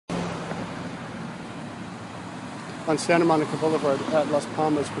on Santa Monica Boulevard at Las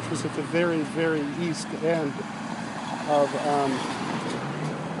Palmas, which was at the very, very east end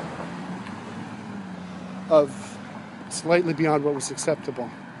of slightly beyond what was acceptable.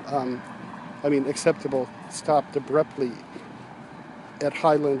 Acceptable stopped abruptly at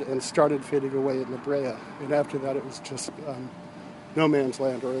Highland and started fading away at La Brea. And after that, it was just no man's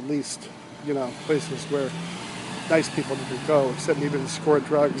land, or at least, places where nice people didn't go, except maybe to score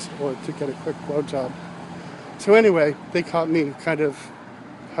drugs or to get a quick blowjob. So anyway, they caught me kind of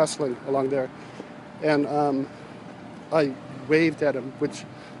hustling along there. And I waved at him, which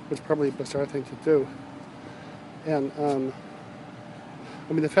was probably a bizarre thing to do. And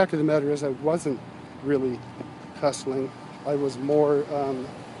the fact of the matter is I wasn't really hustling. I was more,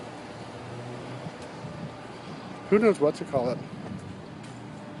 who knows what to call it.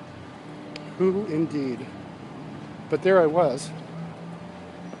 Who indeed. But there I was.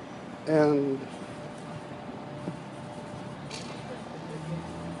 And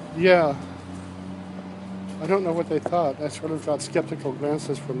yeah, I don't know what they thought. I sort of got skeptical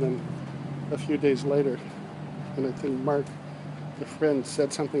glances from them a few days later. And I think Mark, a friend,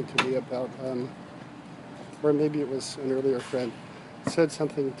 said something to me about, or maybe it was an earlier friend, said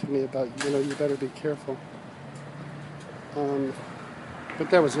something to me about, you better be careful. But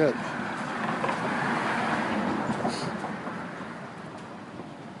that was it.